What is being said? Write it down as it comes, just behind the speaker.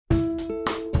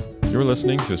You're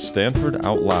listening to Stanford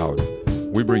Out Loud.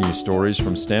 We bring you stories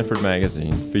from Stanford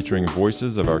Magazine featuring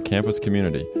voices of our campus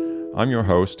community. I'm your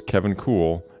host, Kevin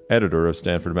Kuhl, editor of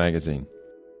Stanford Magazine.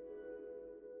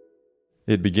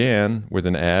 It began with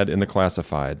an ad in the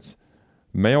classifieds.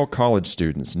 Male college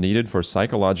students needed for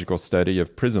psychological study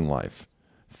of prison life.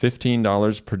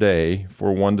 $15 per day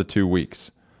for 1 to 2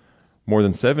 weeks. More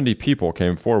than 70 people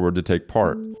came forward to take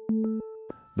part.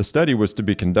 The study was to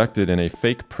be conducted in a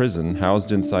fake prison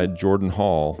housed inside Jordan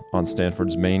Hall on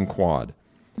Stanford's main quad.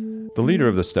 The leader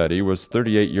of the study was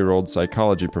 38-year-old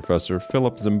psychology professor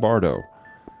Philip Zimbardo.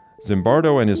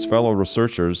 Zimbardo and his fellow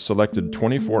researchers selected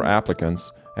 24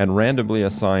 applicants and randomly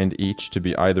assigned each to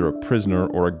be either a prisoner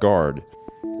or a guard.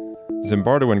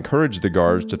 Zimbardo encouraged the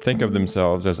guards to think of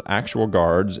themselves as actual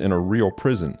guards in a real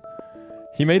prison.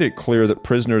 He made it clear that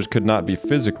prisoners could not be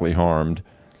physically harmed,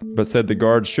 but said the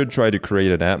guards should try to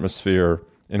create an atmosphere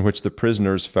in which the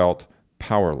prisoners felt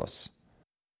powerless.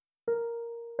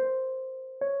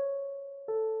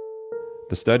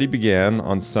 The study began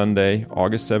on Sunday,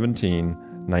 August 17,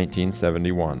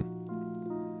 1971.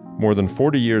 More than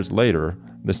 40 years later,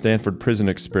 the Stanford Prison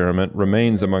Experiment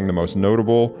remains among the most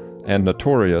notable and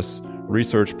notorious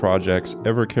research projects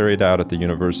ever carried out at the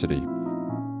university.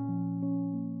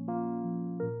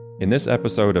 In this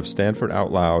episode of Stanford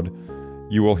Out Loud,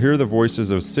 you will hear the voices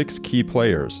of 6 key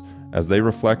players as they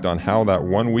reflect on how that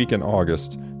 1 week in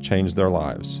August changed their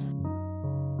lives.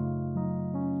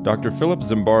 Dr. Philip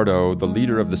Zimbardo, the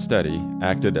leader of the study,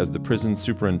 acted as the prison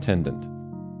superintendent.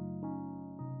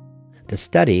 The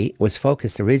study was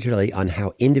focused originally on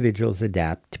how individuals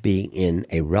adapt to being in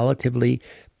a relatively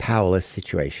powerless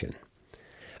situation.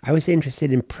 I was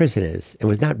interested in prisoners and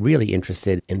was not really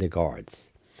interested in the guards.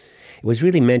 It was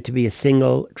really meant to be a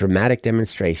single, dramatic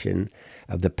demonstration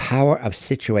of the power of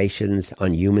situations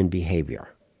on human behavior.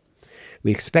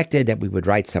 We expected that we would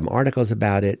write some articles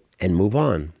about it and move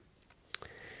on.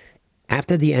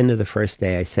 After the end of the first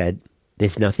day, I said,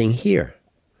 "There's nothing here.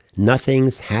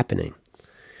 Nothing's happening."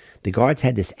 The guards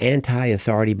had this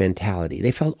anti-authority mentality.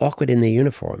 They felt awkward in their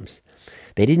uniforms.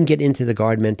 They didn't get into the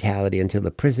guard mentality until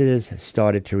the prisoners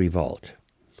started to revolt.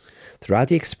 Throughout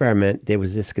the experiment, there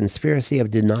was this conspiracy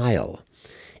of denial.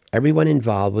 Everyone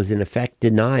involved was in effect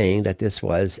denying that this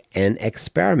was an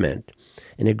experiment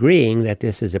and agreeing that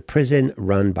this is a prison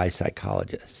run by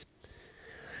psychologists.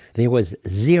 There was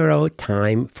zero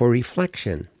time for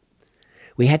reflection.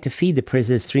 We had to feed the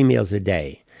prisoners 3 meals a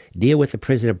day, deal with the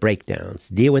prisoner breakdowns,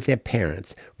 deal with their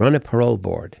parents, run a parole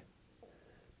board.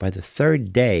 By the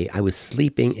 3rd day, I was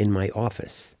sleeping in my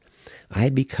office. I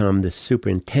had become the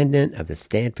superintendent of the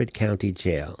Stanford County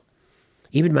Jail.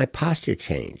 Even my posture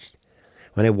changed.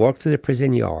 When I walked through the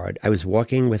prison yard, I was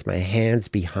walking with my hands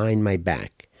behind my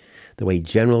back, the way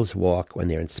generals walk when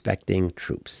they're inspecting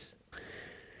troops.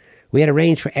 We had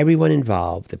arranged for everyone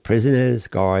involved, the prisoners,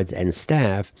 guards, and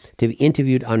staff, to be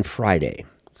interviewed on Friday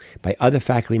by other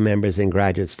faculty members and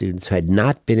graduate students who had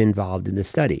not been involved in the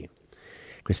study.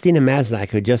 Christina Maslach,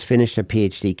 who had just finished her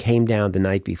PhD, came down the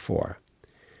night before.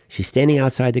 She's standing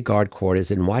outside the guard quarters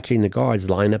and watching the guards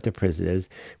line up the prisoners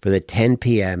for the 10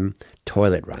 p.m.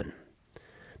 toilet run.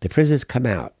 The prisoners come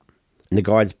out, and the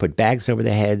guards put bags over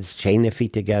their heads, chain their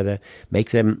feet together,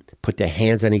 make them put their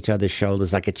hands on each other's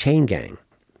shoulders like a chain gang.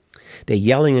 They're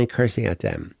yelling and cursing at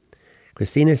them.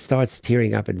 Christina starts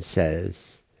tearing up and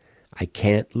says, "I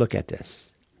can't look at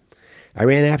this." I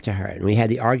ran after her, and we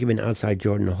had the argument outside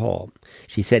Jordan Hall.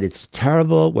 She said, "It's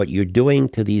terrible what you're doing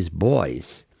to these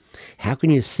boys. How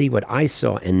can you see what I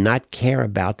saw and not care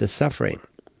about the suffering?"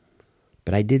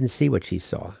 But I didn't see what she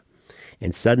saw,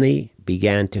 and suddenly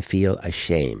began to feel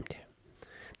ashamed.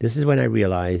 This is when I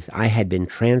realized I had been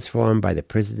transformed by the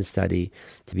prison study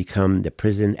to become the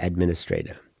prison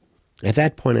administrator. At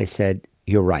that point I said,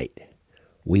 "You're right.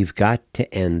 We've got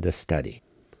to end the study."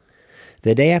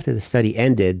 The day after the study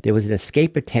ended, there was an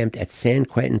escape attempt at San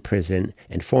Quentin Prison,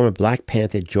 and former Black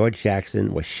Panther George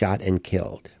Jackson was shot and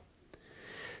killed.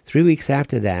 3 weeks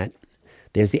after that,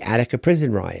 there's the Attica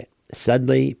prison riot.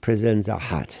 Suddenly, prisons are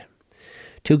hot.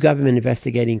 2 government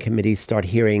investigating committees start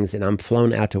hearings, and I'm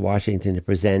flown out to Washington to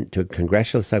present to a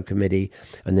congressional subcommittee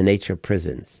on the nature of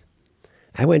prisons.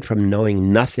 I went from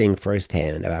knowing nothing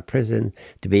firsthand about prison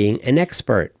to being an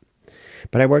expert,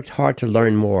 but I worked hard to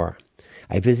learn more.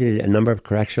 I visited a number of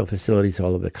correctional facilities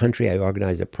all over the country. I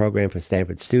organized a program for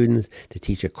Stanford students to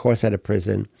teach a course out of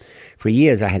prison. For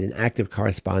years, I had an active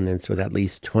correspondence with at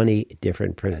least 20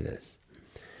 different prisoners.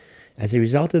 As a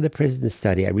result of the prison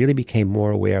study, I really became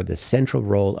more aware of the central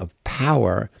role of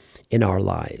power in our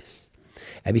lives.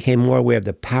 I became more aware of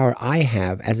the power I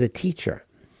have as a teacher.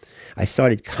 I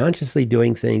started consciously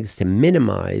doing things to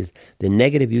minimize the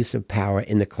negative use of power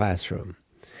in the classroom.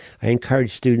 I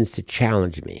encouraged students to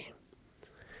challenge me.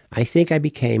 I think I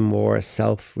became more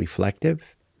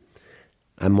self-reflective.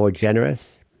 I'm more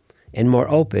generous and more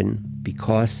open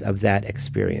because of that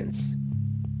experience.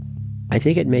 I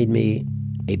think it made me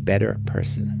a better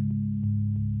person.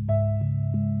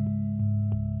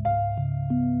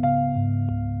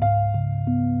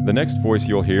 The next voice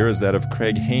you'll hear is that of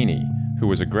Craig Haney, who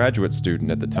was a graduate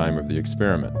student at the time of the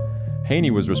experiment.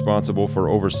 Haney was responsible for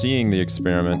overseeing the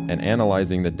experiment and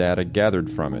analyzing the data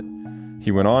gathered from it.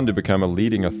 He went on to become a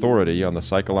leading authority on the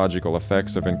psychological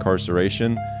effects of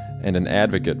incarceration and an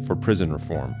advocate for prison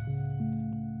reform.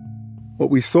 What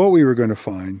we thought we were going to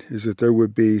find is that there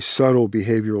would be subtle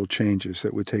behavioral changes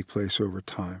that would take place over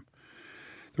time.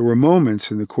 There were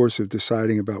moments in the course of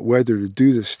deciding about whether to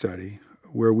do this study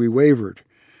where we wavered,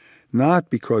 not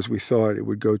because we thought it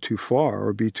would go too far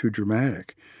or be too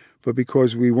dramatic, but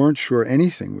because we weren't sure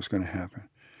anything was going to happen.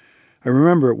 I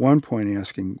remember at one point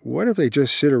asking, what if they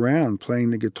just sit around playing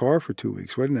the guitar for 2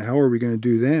 weeks? What in the hell are we going to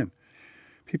do then?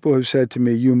 People have said to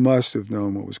me, you must have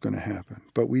known what was going to happen,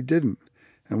 but we didn't.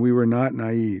 And we were not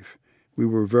naive. We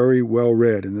were very well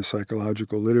read in the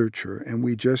psychological literature, and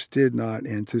we just did not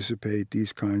anticipate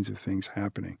these kinds of things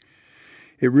happening.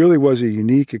 It really was a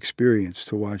unique experience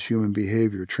to watch human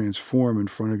behavior transform in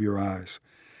front of your eyes.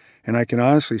 And I can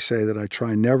honestly say that I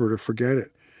try never to forget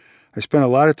it. I spend a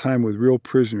lot of time with real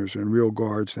prisoners and real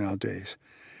guards nowadays,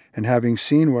 and having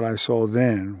seen what I saw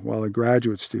then while a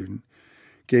graduate student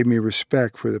gave me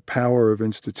respect for the power of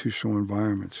institutional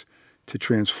environments to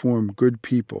transform good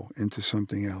people into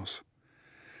something else.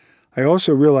 I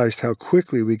also realized how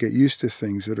quickly we get used to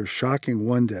things that are shocking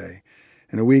one day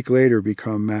and a week later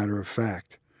become matter of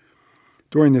fact.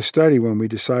 During the study, when we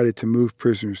decided to move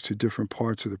prisoners to different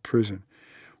parts of the prison,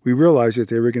 we realized that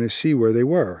they were going to see where they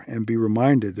were and be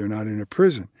reminded they're not in a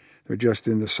prison. They're just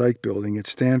in the psych building at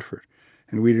Stanford,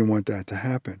 and we didn't want that to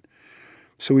happen.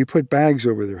 So we put bags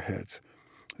over their heads.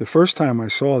 The first time I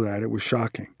saw that, it was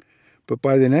shocking. But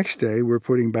by the next day, we're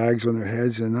putting bags on their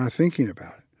heads and not thinking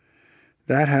about it.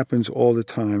 That happens all the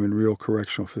time in real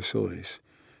correctional facilities.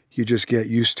 You just get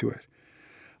used to it.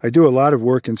 I do a lot of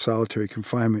work in solitary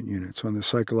confinement units on the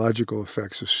psychological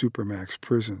effects of supermax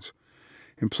prisons.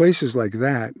 In places like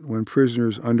that, when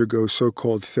prisoners undergo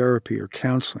so-called therapy or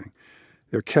counseling,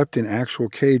 they're kept in actual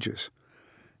cages.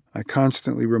 I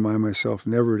constantly remind myself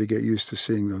never to get used to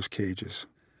seeing those cages.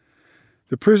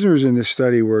 The prisoners in this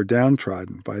study were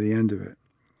downtrodden by the end of it.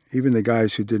 Even the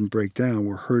guys who didn't break down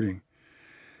were hurting.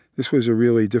 This was a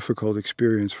really difficult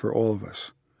experience for all of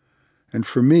us. And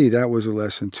for me, that was a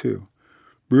lesson too.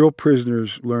 Real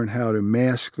prisoners learn how to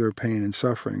mask their pain and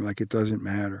suffering like it doesn't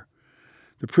matter.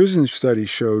 The prison study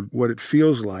showed what it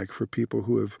feels like for people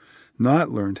who have not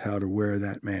learned how to wear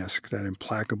that mask, that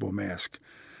implacable mask.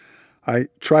 I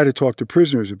try to talk to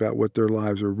prisoners about what their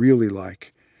lives are really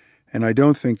like, and I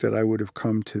don't think that I would have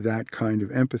come to that kind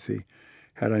of empathy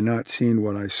had I not seen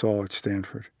what I saw at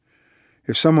Stanford.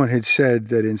 If someone had said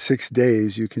that in 6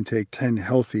 days you can take 10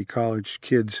 healthy college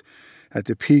kids at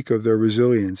the peak of their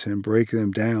resilience and break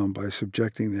them down by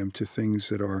subjecting them to things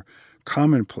that are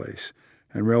commonplace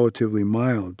and relatively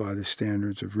mild by the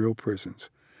standards of real prisons,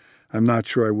 I'm not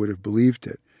sure I would have believed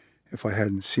it if I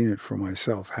hadn't seen it for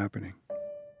myself happening.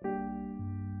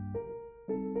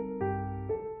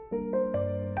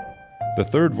 The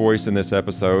third voice in this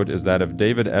episode is that of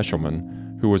David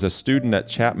Eshelman, who was a student at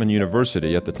Chapman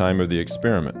University at the time of the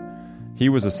experiment. He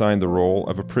was assigned the role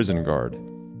of a prison guard.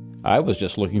 I was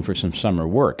just looking for some summer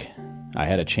work. I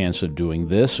had a chance of doing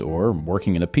this or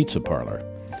working in a pizza parlor.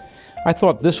 I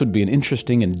thought this would be an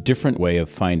interesting and different way of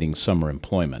finding summer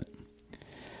employment.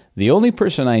 The only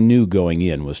person I knew going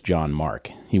in was John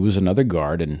Mark. He was another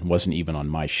guard and wasn't even on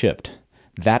my shift.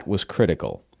 That was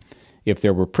critical. If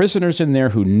there were prisoners in there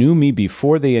who knew me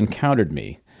before they encountered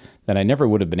me, then I never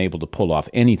would have been able to pull off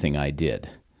anything I did.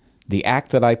 The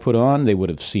act that I put on, they would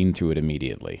have seen through it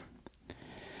immediately.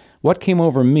 What came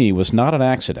over me was not an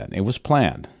accident. It was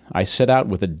planned. I set out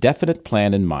with a definite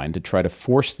plan in mind to try to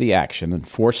force the action and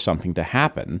force something to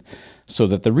happen so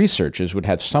that the researchers would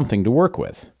have something to work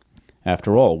with.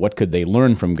 After all, what could they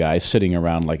learn from guys sitting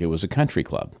around like it was a country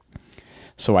club?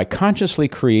 So I consciously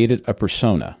created a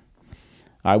persona.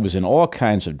 I was in all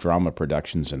kinds of drama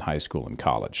productions in high school and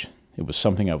college. It was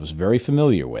something I was very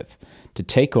familiar with, to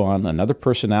take on another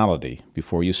personality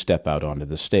before you step out onto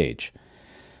the stage.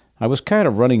 I was kind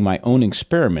of running my own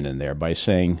experiment in there by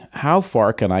saying, how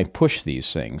far can I push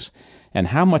these things, and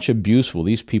how much abuse will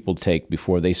these people take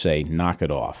before they say, knock it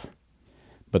off?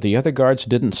 But the other guards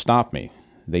didn't stop me.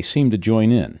 They seemed to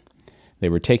join in. They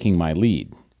were taking my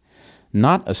lead.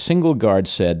 Not a single guard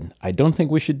said, "I don't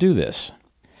think we should do this."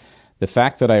 The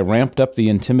fact that I ramped up the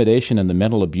intimidation and the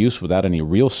mental abuse without any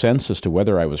real sense as to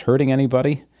whether I was hurting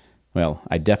anybody, well,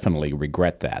 I definitely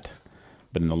regret that.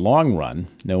 But in the long run,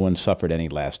 no one suffered any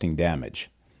lasting damage.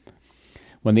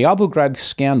 When the Abu Ghraib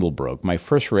scandal broke, my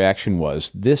first reaction was,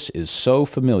 this is so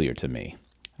familiar to me.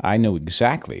 I knew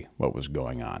exactly what was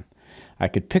going on. I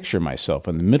could picture myself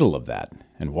in the middle of that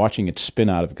and watching it spin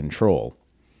out of control.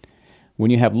 When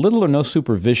you have little or no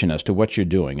supervision as to what you're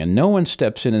doing and no one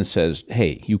steps in and says,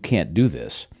 "Hey, you can't do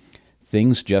this,"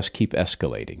 things just keep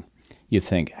escalating. You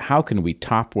think, how can we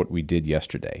top what we did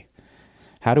yesterday?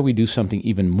 How do we do something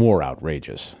even more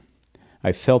outrageous?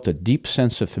 I felt a deep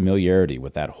sense of familiarity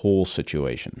with that whole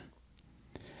situation.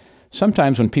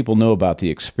 Sometimes when people know about the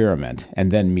experiment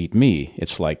and then meet me,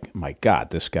 it's like, my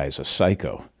God, this guy's a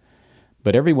psycho.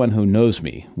 But everyone who knows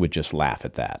me would just laugh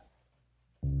at that.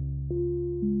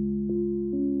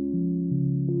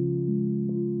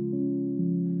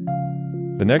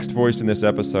 The next voice in this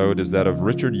episode is that of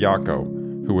Richard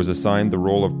Yako, who was assigned the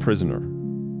role of prisoner.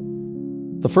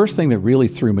 The first thing that really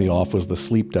threw me off was the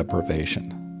sleep deprivation.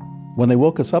 When they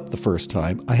woke us up the first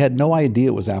time, I had no idea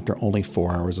it was after only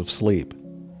 4 hours of sleep.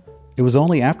 It was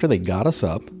only after they got us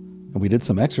up, and we did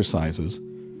some exercises,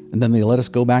 and then they let us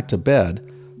go back to bed,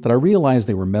 that I realized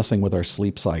they were messing with our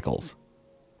sleep cycles.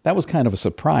 That was kind of a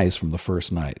surprise from the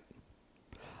first night.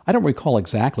 I don't recall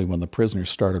exactly when the prisoners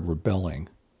started rebelling.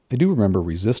 I do remember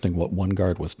resisting what one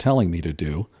guard was telling me to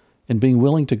do, and being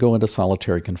willing to go into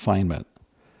solitary confinement.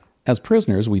 As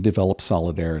prisoners, we developed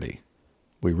solidarity.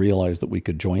 We realized that we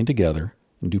could join together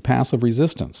and do passive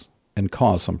resistance and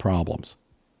cause some problems.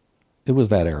 It was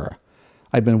that era.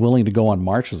 I'd been willing to go on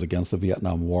marches against the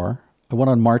Vietnam War. I went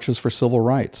on marches for civil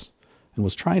rights and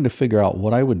was trying to figure out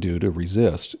what I would do to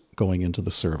resist going into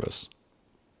the service.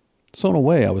 So in a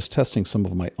way, I was testing some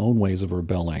of my own ways of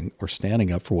rebelling or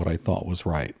standing up for what I thought was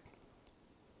right.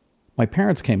 My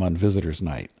parents came on visitors'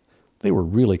 night. They were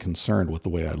really concerned with the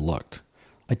way I looked.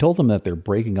 I told them that they're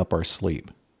breaking up our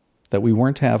sleep, that we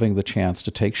weren't having the chance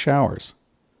to take showers.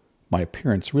 My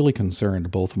appearance really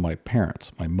concerned both of my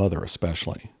parents, my mother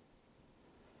especially.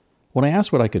 When I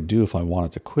asked what I could do if I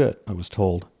wanted to quit, I was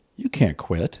told, "You can't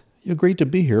quit. You agreed to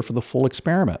be here for the full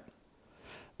experiment."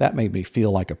 That made me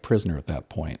feel like a prisoner at that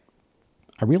point.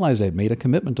 I realized I had made a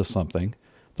commitment to something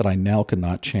that I now could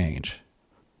not change.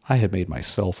 I had made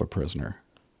myself a prisoner.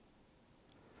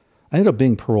 I ended up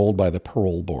being paroled by the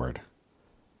parole board.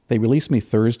 They released me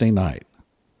Thursday night.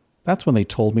 That's when they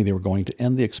told me they were going to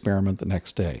end the experiment the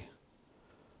next day.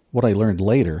 What I learned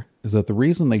later is that the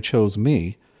reason they chose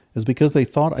me is because they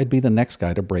thought I'd be the next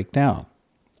guy to break down.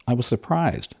 I was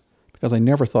surprised because I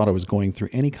never thought I was going through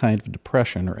any kind of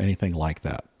depression or anything like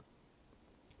that.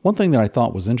 One thing that I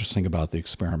thought was interesting about the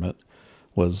experiment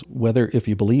was whether, if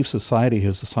you believe society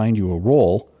has assigned you a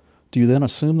role, do you then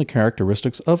assume the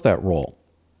characteristics of that role?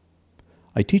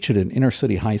 I teach at an inner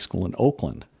city high school in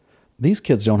Oakland. These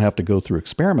kids don't have to go through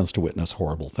experiments to witness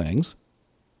horrible things.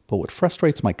 But what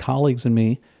frustrates my colleagues and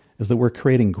me is that we're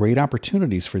creating great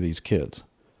opportunities for these kids.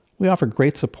 We offer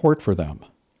great support for them.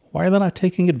 Why are they not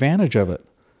taking advantage of it?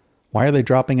 Why are they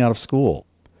dropping out of school?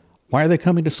 Why are they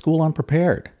coming to school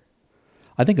unprepared?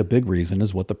 I think a big reason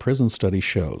is what the prison study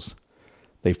shows.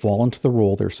 They fall into the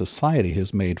role their society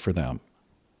has made for them.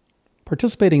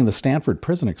 Participating in the Stanford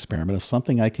prison experiment is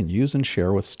something I can use and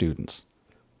share with students.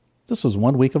 This was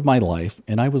 1 week of my life,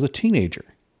 and I was a teenager.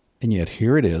 And yet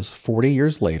here it is, 40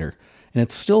 years later, and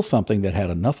it's still something that had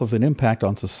enough of an impact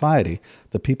on society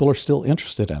that people are still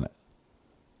interested in it.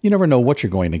 You never know what you're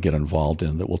going to get involved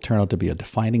in that will turn out to be a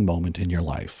defining moment in your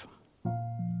life.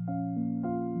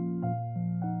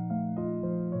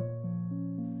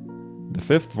 The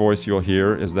fifth voice you'll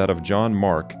hear is that of John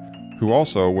Mark, who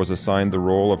also was assigned the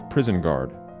role of prison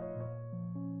guard.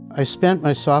 I spent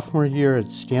my sophomore year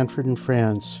at Stanford in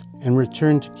France and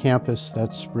returned to campus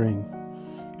that spring.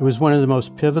 It was one of the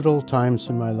most pivotal times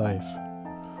in my life.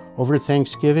 Over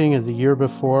Thanksgiving of the year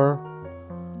before,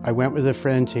 I went with a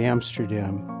friend to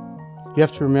Amsterdam. You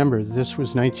have to remember, this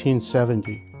was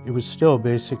 1970. It was still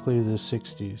basically the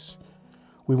 60s.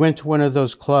 We went to one of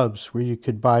those clubs where you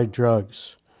could buy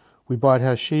drugs. We bought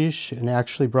hashish and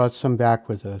actually brought some back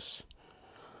with us.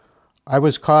 I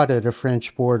was caught at a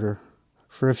French border.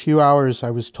 For a few hours,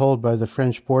 I was told by the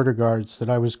French border guards that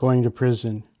I was going to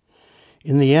prison.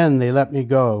 In the end, they let me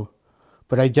go,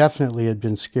 but I definitely had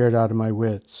been scared out of my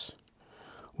wits.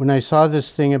 When I saw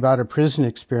this thing about a prison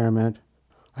experiment,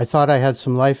 I thought I had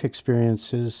some life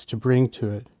experiences to bring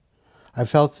to it. I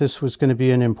felt this was going to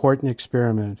be an important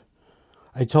experiment.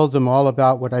 I told them all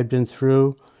about what I'd been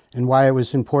through and why it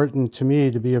was important to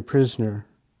me to be a prisoner.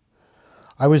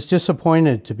 I was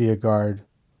disappointed to be a guard.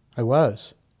 I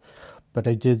was, but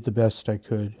I did the best I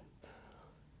could.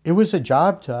 It was a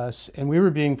job to us, and we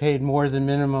were being paid more than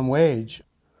minimum wage.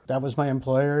 That was my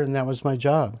employer, and that was my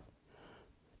job.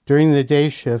 During the day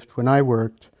shift, when I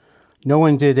worked, no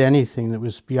one did anything that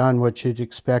was beyond what you'd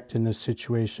expect in a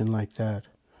situation like that.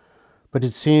 But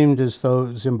it seemed as though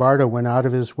Zimbardo went out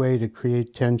of his way to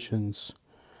create tensions,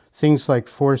 things like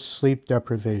forced sleep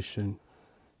deprivation.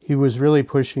 He was really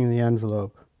pushing the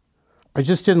envelope. I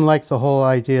just didn't like the whole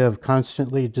idea of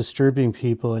constantly disturbing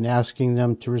people and asking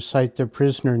them to recite their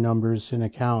prisoner numbers in a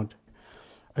count.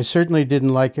 I certainly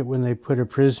didn't like it when they put a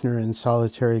prisoner in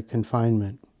solitary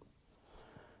confinement.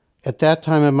 At that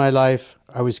time in my life,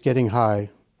 I was getting high,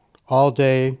 all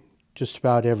day, just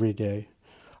about every day.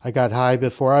 I got high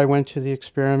before I went to the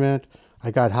experiment.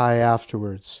 I got high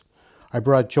afterwards. I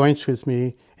brought joints with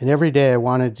me, and every day I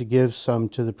wanted to give some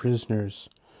to the prisoners.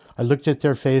 I looked at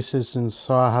their faces and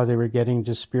saw how they were getting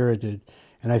dispirited,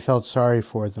 and I felt sorry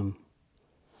for them.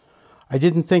 I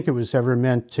didn't think it was ever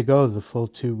meant to go the full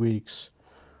 2 weeks.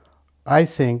 I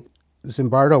think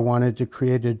Zimbardo wanted to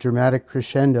create a dramatic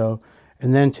crescendo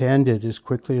and then to end it as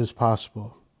quickly as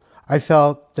possible. I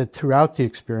felt that throughout the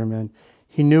experiment,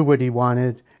 he knew what he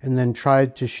wanted and then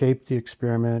tried to shape the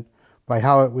experiment by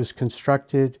how it was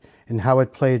constructed and how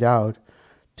it played out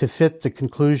to fit the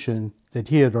conclusion that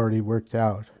he had already worked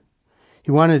out. He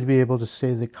wanted to be able to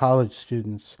say that college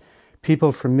students,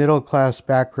 people from middle-class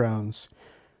backgrounds,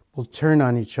 will turn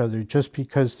on each other just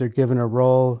because they're given a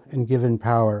role and given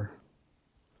power.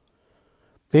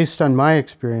 Based on my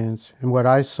experience and what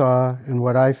I saw and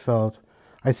what I felt,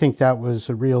 I think that was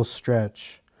a real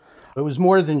stretch. It was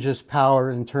more than just power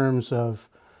in terms of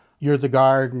you're the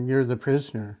guard and you're the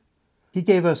prisoner. He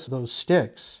gave us those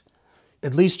sticks.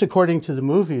 At least according to the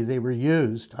movie, they were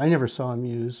used. I never saw them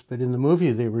used, but in the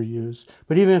movie they were used.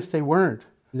 But even if they weren't,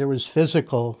 there was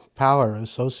physical power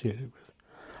associated with it.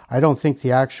 I don't think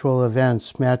the actual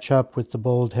events match up with the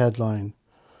bold headline.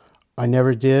 I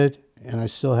never did, and I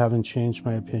still haven't changed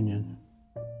my opinion.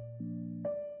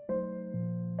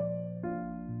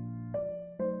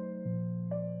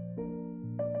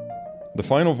 The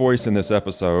final voice in this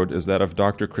episode is that of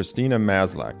Dr. Christina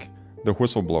Maslach, the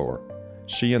whistleblower.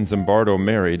 She and Zimbardo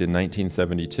married in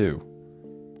 1972.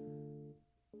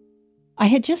 I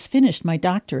had just finished my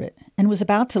doctorate and was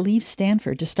about to leave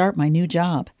Stanford to start my new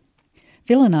job.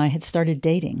 Phil and I had started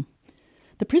dating.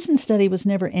 The prison study was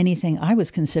never anything I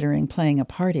was considering playing a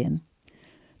part in.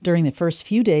 During the first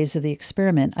few days of the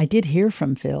experiment, I did hear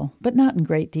from Phil, but not in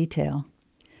great detail.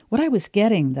 What I was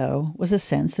getting, though, was a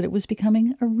sense that it was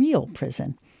becoming a real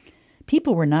prison.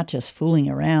 People were not just fooling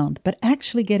around, but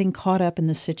actually getting caught up in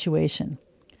the situation.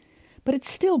 But it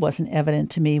still wasn't evident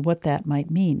to me what that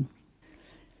might mean.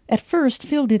 At first,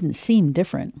 Phil didn't seem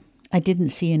different. I didn't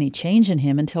see any change in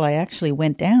him until I actually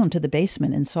went down to the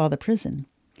basement and saw the prison.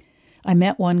 I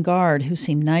met one guard who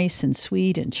seemed nice and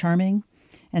sweet and charming,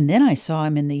 and then I saw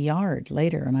him in the yard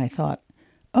later, and I thought,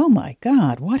 oh my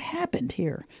God, what happened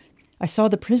here? I saw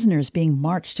the prisoners being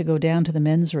marched to go down to the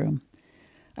men's room.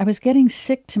 I was getting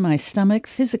sick to my stomach,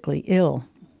 physically ill.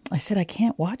 I said, I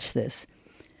can't watch this.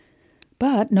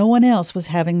 But no one else was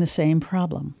having the same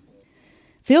problem.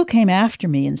 Phil came after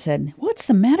me and said, what's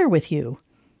the matter with you?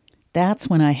 That's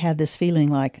when I had this feeling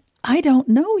like, I don't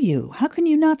know you. How can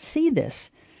you not see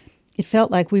this? It felt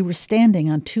like we were standing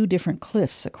on two different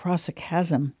cliffs across a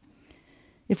chasm.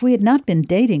 If we had not been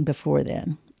dating before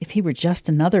then, if he were just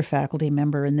another faculty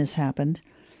member and this happened,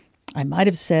 I might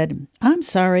have said, I'm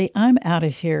sorry, I'm out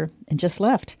of here, and just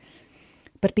left.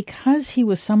 But because he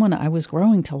was someone I was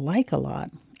growing to like a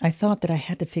lot, I thought that I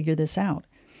had to figure this out.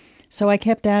 So I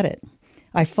kept at it.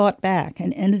 I fought back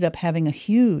and ended up having a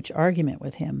huge argument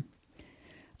with him.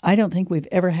 I don't think we've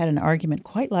ever had an argument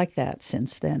quite like that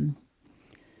since then.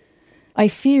 I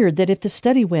feared that if the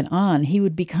study went on, he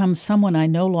would become someone I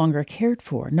no longer cared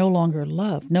for, no longer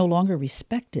loved, no longer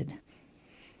respected.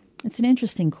 It's an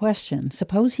interesting question.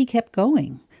 Suppose he kept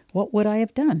going. What would I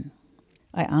have done?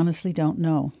 I honestly don't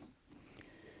know.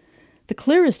 The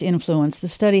clearest influence the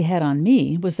study had on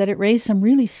me was that it raised some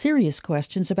really serious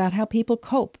questions about how people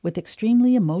cope with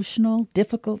extremely emotional,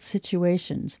 difficult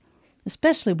situations,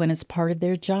 especially when it's part of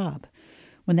their job,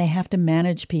 when they have to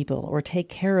manage people or take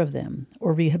care of them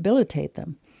or rehabilitate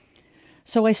them.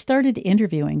 So I started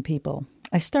interviewing people.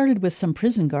 I started with some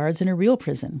prison guards in a real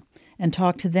prison and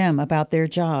talked to them about their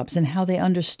jobs and how they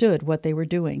understood what they were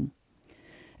doing.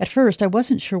 At first, I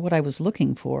wasn't sure what I was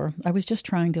looking for. I was just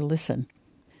trying to listen.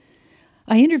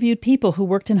 I interviewed people who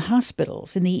worked in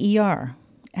hospitals, in the ER.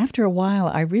 After a while,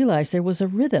 I realized there was a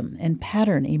rhythm and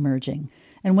pattern emerging,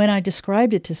 and when I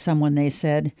described it to someone, they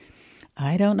said,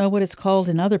 "I don't know what it's called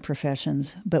in other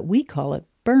professions, but we call it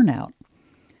burnout."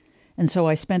 And so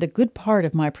I spent a good part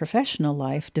of my professional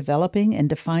life developing and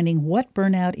defining what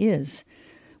burnout is,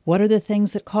 what are the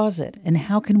things that cause it, and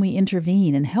how can we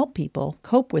intervene and help people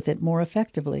cope with it more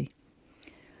effectively.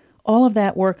 All of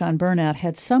that work on burnout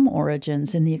had some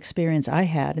origins in the experience I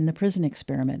had in the prison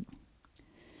experiment.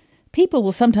 People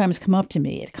will sometimes come up to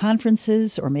me at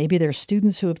conferences, or maybe they're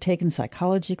students who have taken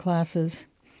psychology classes,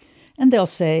 and they'll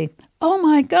say, "Oh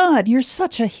my God, you're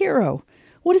such a hero.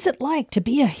 What is it like to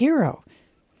be a hero?"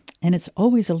 And it's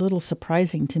always a little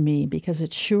surprising to me because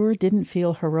it sure didn't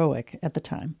feel heroic at the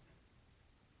time.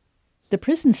 The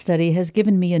prison study has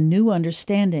given me a new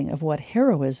understanding of what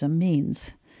heroism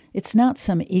means. It's not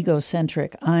some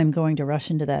egocentric, "I'm going to rush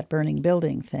into that burning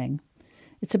building" thing.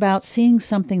 It's about seeing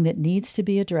something that needs to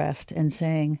be addressed and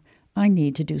saying, "I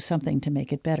need to do something to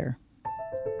make it better."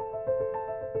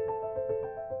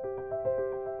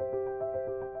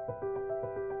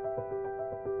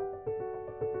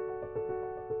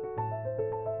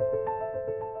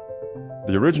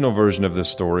 The original version of this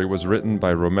story was written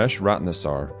by Romesh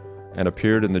Ratnesar and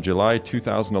appeared in the July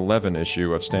 2011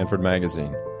 issue of Stanford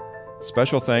Magazine.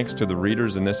 Special thanks to the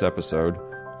readers in this episode,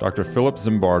 Dr. Philip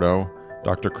Zimbardo,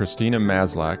 Dr. Christina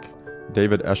Maslach,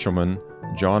 David Eshelman,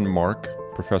 John Mark,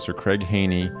 Professor Craig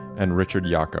Haney, and Richard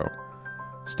Yacco.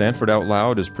 Stanford Out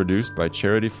Loud is produced by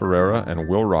Charity Ferreira and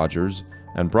Will Rogers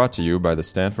and brought to you by the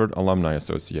Stanford Alumni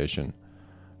Association.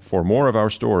 For more of our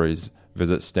stories,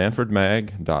 visit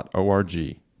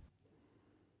stanfordmag.org.